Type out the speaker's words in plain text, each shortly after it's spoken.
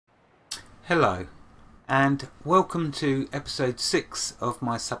Hello and welcome to episode 6 of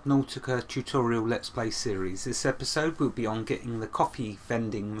my Subnautica tutorial Let's Play series. This episode will be on getting the coffee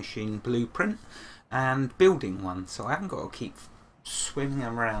vending machine blueprint and building one, so I haven't got to keep swimming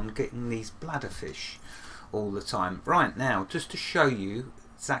around getting these bladderfish all the time. Right now, just to show you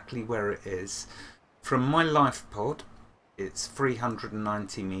exactly where it is, from my life pod it's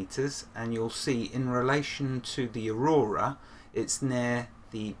 390 meters, and you'll see in relation to the Aurora it's near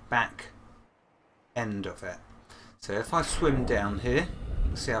the back end of it. So if I swim down here, you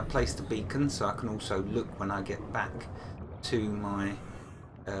can see I placed a beacon so I can also look when I get back to my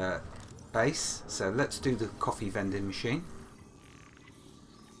base. So let's do the coffee vending machine.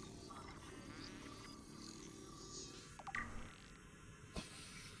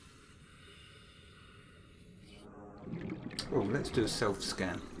 Oh, let's do a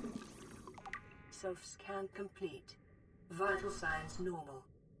self-scan. Self-scan complete. Vital signs normal.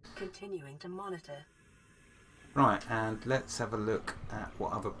 Continuing to monitor. Right, and let's have a look at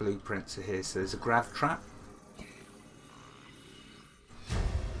what other blueprints are here. So there's a grav trap.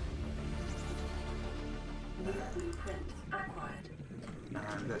 New blueprint acquired.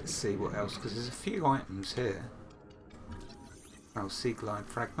 And let's see what else, because there's a few items here. Oh, sea glide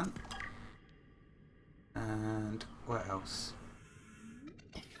fragment. And what else?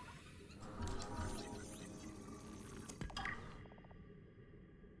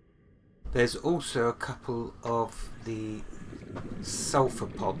 There's also a couple of the sulfur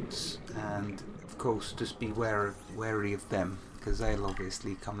pods, and of course just be wary of them, because they'll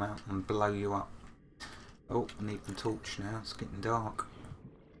obviously come out and blow you up. Oh, I need my torch now, it's getting dark.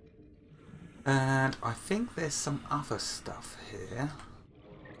 And I think there's some other stuff here.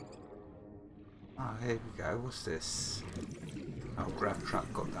 Oh, here we go. What's this? Oh, grab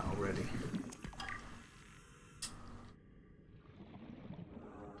trap, got that already.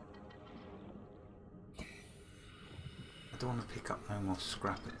 I don't want to pick up no more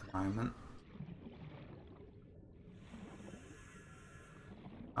scrap at the moment.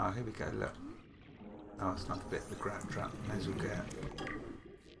 Oh, here we go, look. Oh, it's not a bit of the grab trap. May as well get it.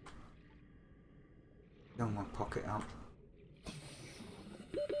 Fill my pocket up.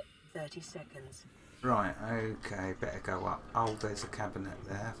 30 seconds. Right, okay, better go up. Oh, there's a cabinet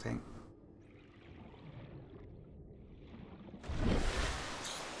there, I think.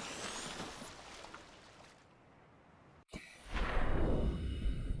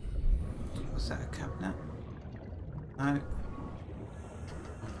 Was that a cabinet? No.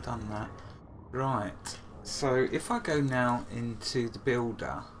 I've done that. Right, so if I go now into the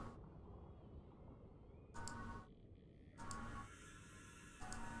builder,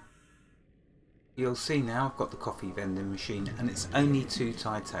 you'll see now I've got the coffee vending machine, and it's only 2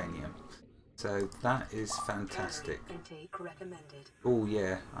 titanium. So that is fantastic. Intake recommended. Oh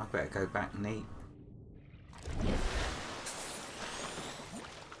yeah, I better go back and eat.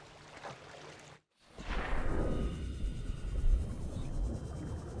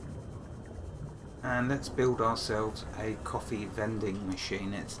 And let's build ourselves a coffee vending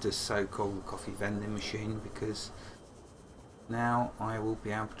machine. It's just so called coffee vending machine because now I will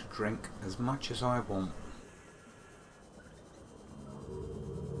be able to drink as much as I want.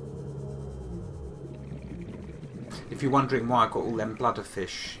 If you're wondering why I got all them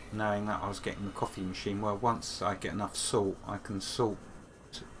bladderfish knowing that I was getting the coffee machine, well, once I get enough salt I can salt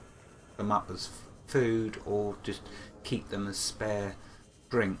them up as food or just keep them as spare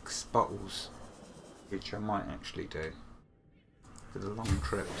drinks, bottles, which I might actually do for the long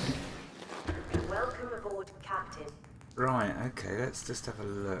trips. Welcome aboard, Captain. Right, okay, let's just have a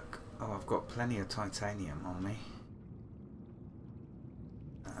look. Oh, I've got plenty of titanium on me.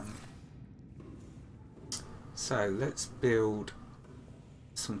 So let's build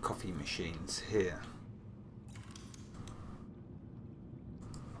some coffee machines here.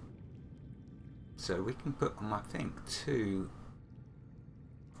 So we can put them, I think, 2.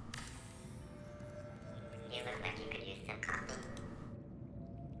 You look like you could use some coffee.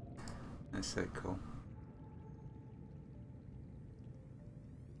 That's so cool.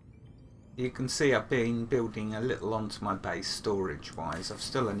 You can see I've been building a little onto my base storage wise. I've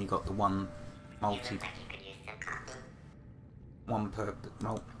still only got the one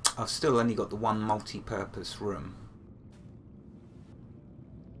I've still only got the one multi-purpose room.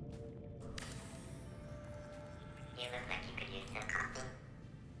 You look like you could use some coffee.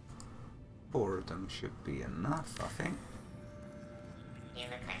 4 of them should be enough, I think. You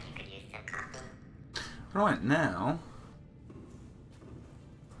look like you could use some coffee. Right now,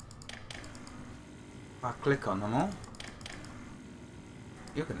 if I click on them all,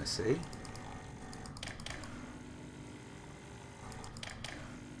 you're going to see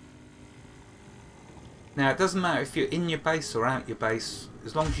Now it doesn't matter if you're in your base or out your base,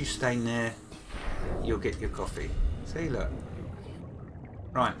 as long as you stay near, you'll get your coffee. See, look.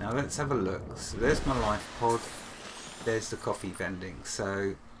 Right, now let's have a look. So there's my life pod, there's the coffee vending.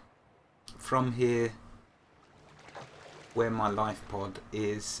 So from here, where my life pod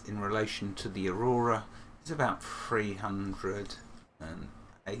is in relation to the Aurora, is about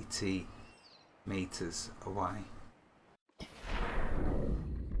 380 meters away.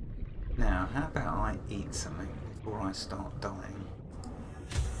 Now, how about I eat something before I start dying?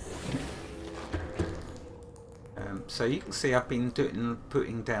 So you can see I've been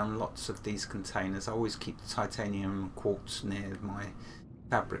putting down lots of these containers. I always keep the titanium and quartz near my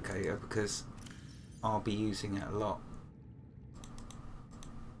fabricator because I'll be using it a lot.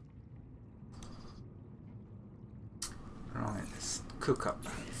 Right, let's cook up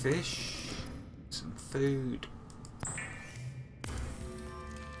fish, some food.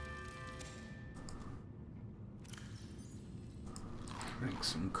 Drink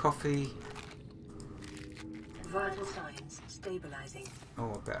some coffee. Vital signs stabilizing.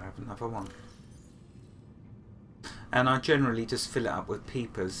 Oh, I better have another one. And I generally just fill it up with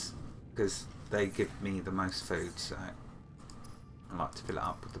peepers because they give me the most food, so I like to fill it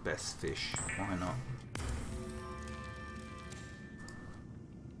up with the best fish. Why not?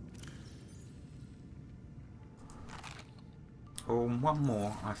 Oh, one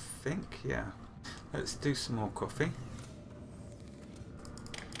more, I think. Yeah. Let's do some more coffee.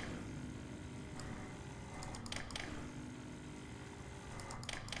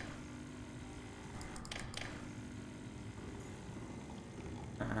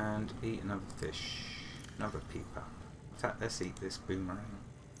 And eat another fish, another peeper. In fact, let's eat this boomerang.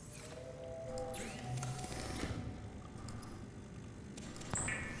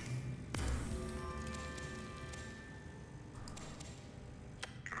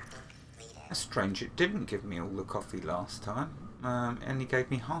 That's strange, it didn't give me all the coffee last time. Only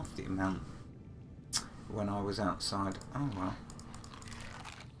gave me half the amount when I was outside. Oh well.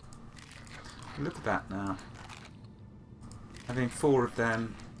 Look at that now. Having 4 of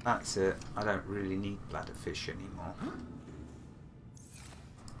them, that's it. I don't really need bladderfish anymore.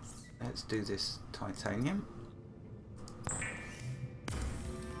 Let's do this titanium.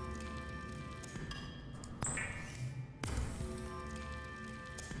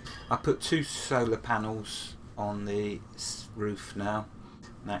 I put 2 solar panels on the roof now,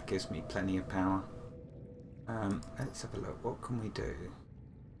 and that gives me plenty of power. Let's have a look. What can we do?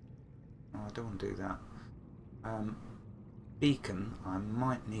 Oh, I don't want to do that. Beacon, I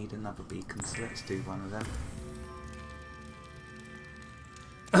might need another beacon, so let's do one of them.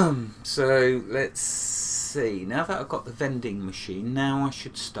 So let's see, now that I've got the vending machine, now I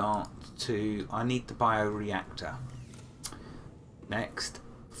should start to, I need the bioreactor next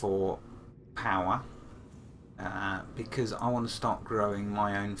for power, because I want to start growing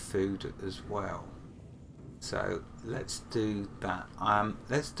my own food as well. So let's do that.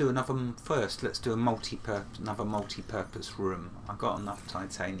 Let's do another first. Let's do another multi-purpose room. I've got enough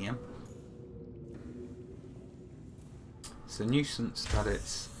titanium. It's a nuisance that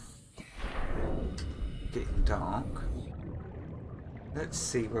it's getting dark. Let's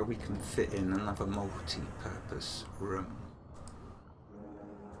see where we can fit in another multi-purpose room.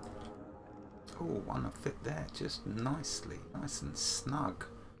 Oh, one will fit there just nicely, nice and snug.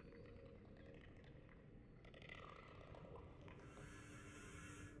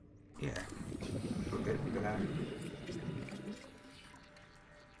 Yeah, look at that.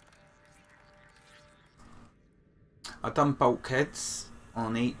 I've done bulkheads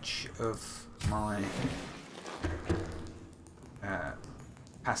on each of my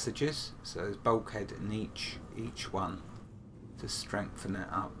passages, so there's bulkhead in each one to strengthen it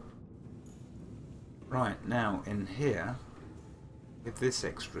up. Right, now in here, with this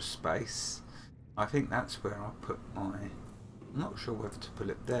extra space, I think that's where I'll put my, I'm not sure whether to put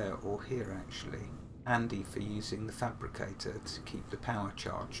it there or here actually. Handy for using the fabricator to keep the power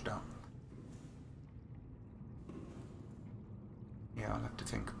charged up. Yeah, I'll have to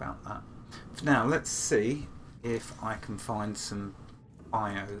think about that. For now, let's see if I can find some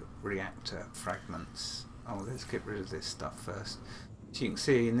bioreactor fragments. Oh, let's get rid of this stuff first. So you can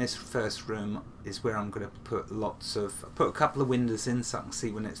see in this first room is where I'm going to put lots of, I put a couple of windows in so I can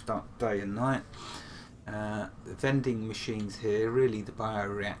see when it's dark, day and night. The vending machines here, really the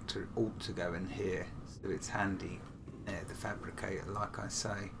bioreactor ought to go in here, so it's handy near the fabricator, like I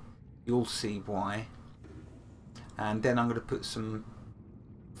say. You'll see why. And then I'm going to put some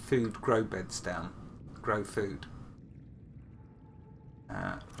food grow beds down, grow food.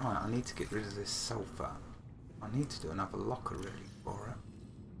 Right, I need to get rid of this sulfur. I need to do another locker really for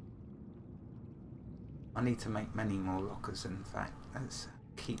I need to make many more lockers, in fact. Let's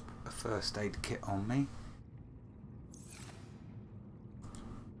keep a first aid kit on me.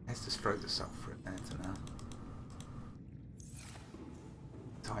 Let's just throw the sulphur in there for now.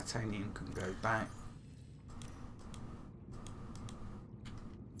 Titanium can go back.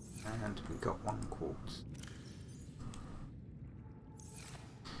 And we got 1 quartz.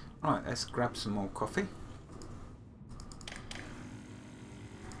 Right, let's grab some more coffee.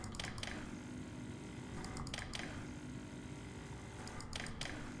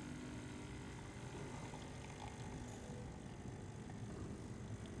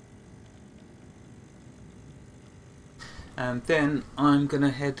 And then I'm going to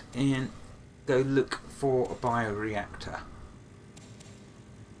head in, go look for a bioreactor.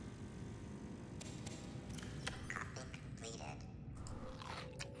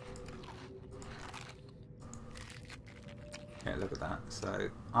 Yeah, look at that. So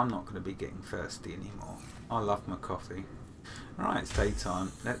I'm not going to be getting thirsty anymore. I love my coffee. Alright, it's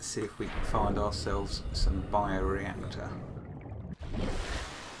daytime. Let's see if we can find ourselves some bioreactor.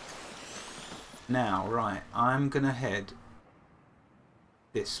 Now, right, I'm going to head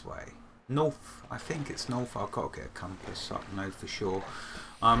this way. North, I think it's north. I've got to get a compass so I can know for sure.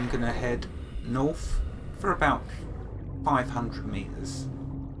 I'm going to head north for about 500 meters.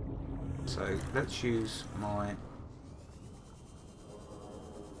 So let's use my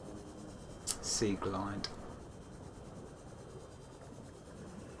sea glide.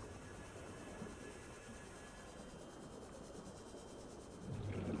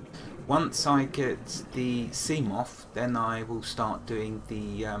 Once I get the sea moth, then I will start doing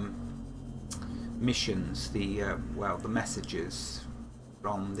the missions, the well, the messages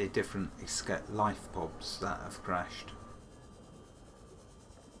from the different life pods that have crashed.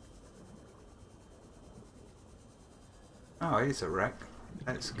 Oh, here's a wreck.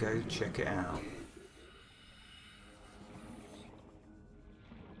 Let's go check it out.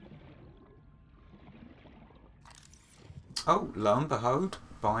 Oh, lo and behold,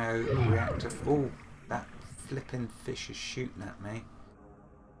 bioreactor. Oh, that flipping fish is shooting at me.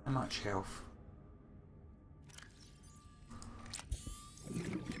 How much health?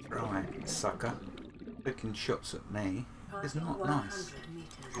 Right, sucker. Taking shots at me is not nice.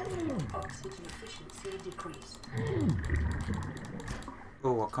 Oxygen efficiency decreased.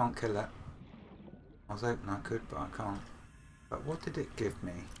 Oh, I can't kill it. I was hoping I could, but I can't. But what did it give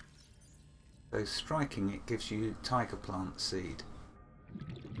me? So striking it gives you tiger plant seed.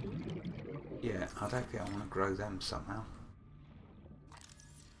 Yeah, I don't think I want to grow them somehow.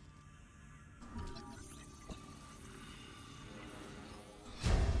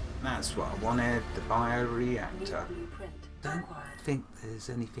 That's what I wanted, the bioreactor. Don't think there's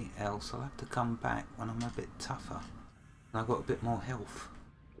anything else. I'll have to come back when I'm a bit tougher. And I've got a bit more health.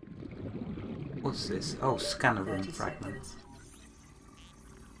 What's this? Oh, scanner room fragment.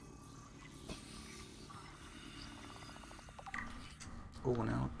 Oh,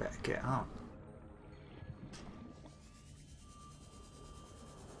 now I better get up.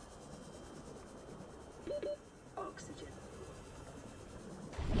 Oxygen.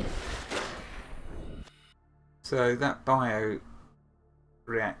 So that bioreactor,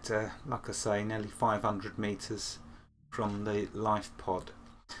 like I say, nearly 500 meters from the life pod.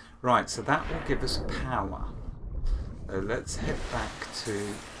 Right, so that will give us power. So let's head back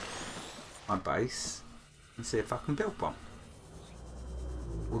to my base and see if I can build one.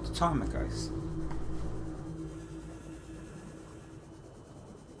 All the timer goes.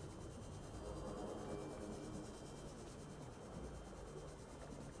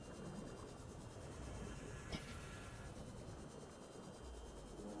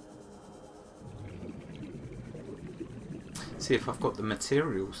 See if I've got the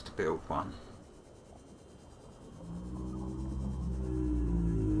materials to build one.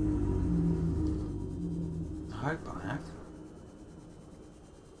 I hope I have.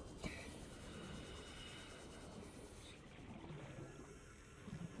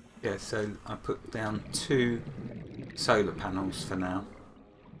 Yeah, so I put down 2 solar panels for now.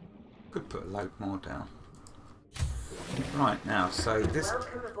 Could put a load more down. Right now, so this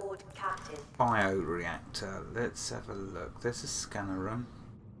bioreactor, let's have a look. There's a scanner room.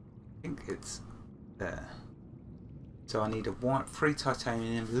 I think it's there. So I need a 3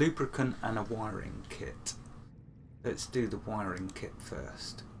 titanium, lubricant and a wiring kit. Let's do the wiring kit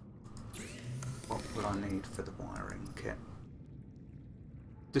first. What will I need for the wiring kit?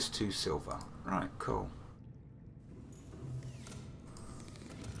 Just 2 silver. Right, cool.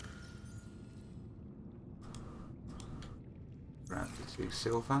 Grab the 2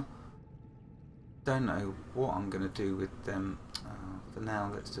 silver. Don't know what I'm going to do with them. For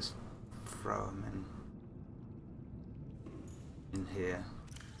now, let's just throw them in in here.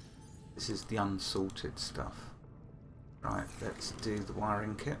 This is the unsorted stuff. Right, let's do the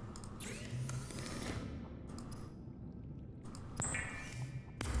wiring kit.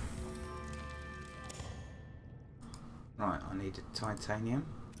 Right, I needed titanium.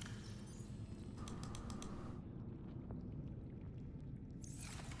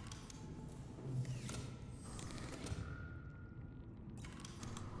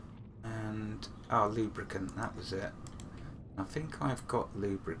 And lubricant, that was it. I think I've got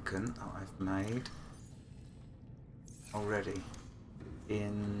lubricant that I've made already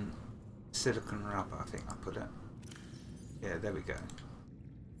in silicon rubber, I think I put it. Yeah, there we go.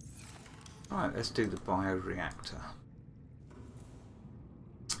 Right, let's do the bioreactor.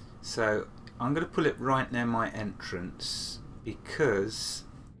 So I'm going to put it right near my entrance because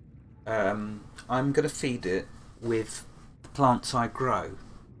I'm going to feed it with the plants I grow.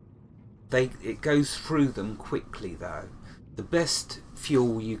 It goes through them quickly though. The best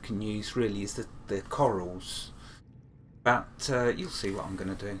fuel you can use really is the corals. But you'll see what I'm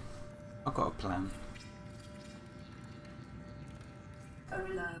going to do. I've got a plan. A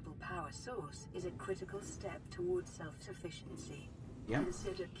reliable power source is a critical step towards self-sufficiency. Yeah.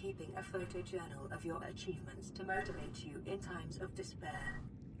 Consider keeping a photojournal of your achievements to motivate you in times of despair.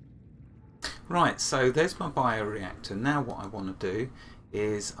 Right, so there's my bioreactor. Now what I want to do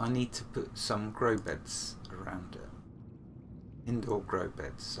is I need to put some grow beds around it. Indoor grow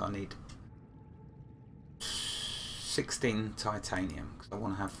beds. So I need 16 titanium because I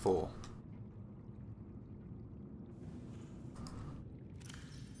want to have 4.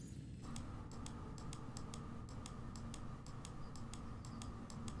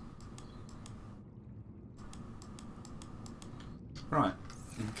 Right,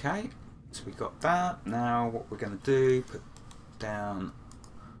 okay, so we got that. Now what we're going to do, put down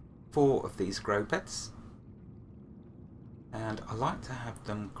 4 of these grow beds, and I like to have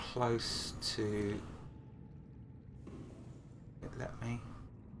them close to, let me,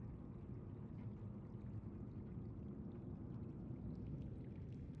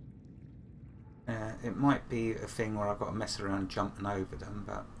 it might be a thing where I've got to mess around jumping over them,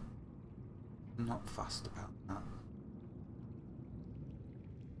 but I'm not fussed about that.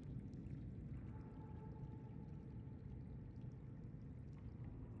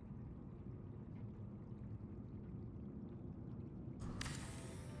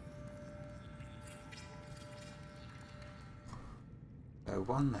 So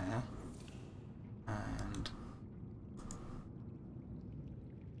 1 there,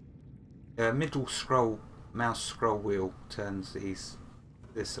 and middle scroll, mouse scroll wheel turns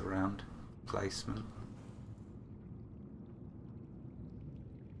this around placement.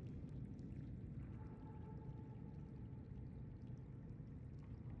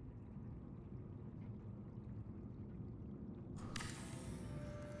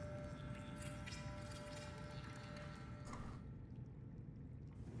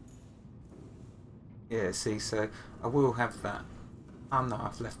 Yeah, see, so I will have that. Oh no,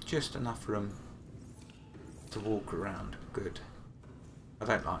 I've left just enough room to walk around. Good. I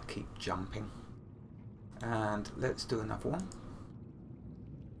don't like keep jumping. And let's do another one.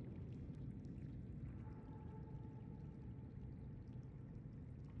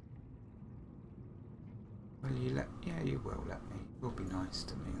 Will you let? Yeah, you will let me. You'll be nice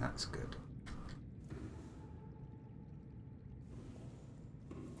to me. That's good.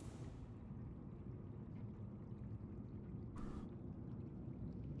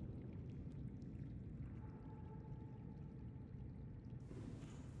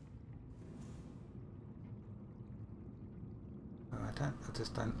 I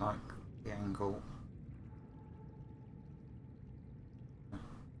just don't like the angle.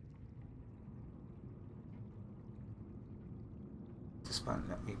 Just won't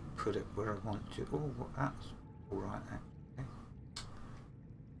let me put it where I want to. Oh, that's all right actually.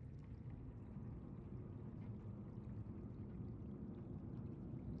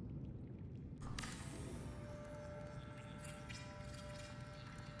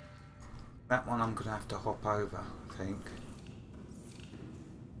 That one I'm going to have to hop over, I think.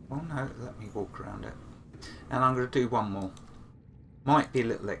 Oh no, let me walk around it. And I'm going to do one more. Might be a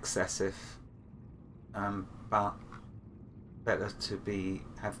little excessive, but better to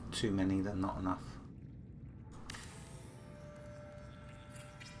have too many than not enough.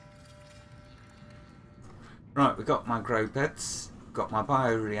 Right, we got my grow beds, got my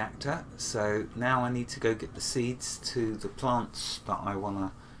bioreactor, so now I need to go get the seeds to the plants that I want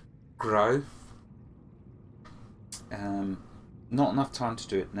to grow. Not enough time to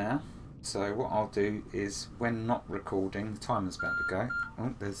do it now, So what I'll do is, when not recording, the timer's about to go.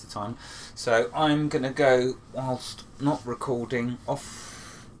 Oh, there's the time. So I'm going to go, whilst not recording,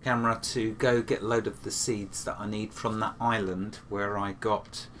 off camera to go get a load of the seeds that I need from that island where I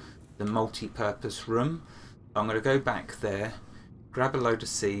got the multi-purpose room. I'm going to go back there, grab a load of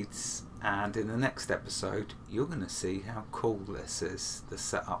seeds, and in the next episode you're going to see how cool this is, the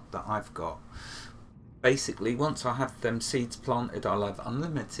setup that I've got. Basically, once I have them seeds planted, I'll have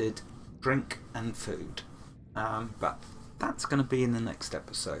unlimited drink and food. But that's going to be in the next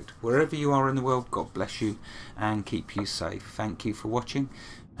episode. Wherever you are in the world, God bless you and keep you safe. Thank you for watching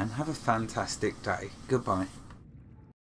and have a fantastic day. Goodbye.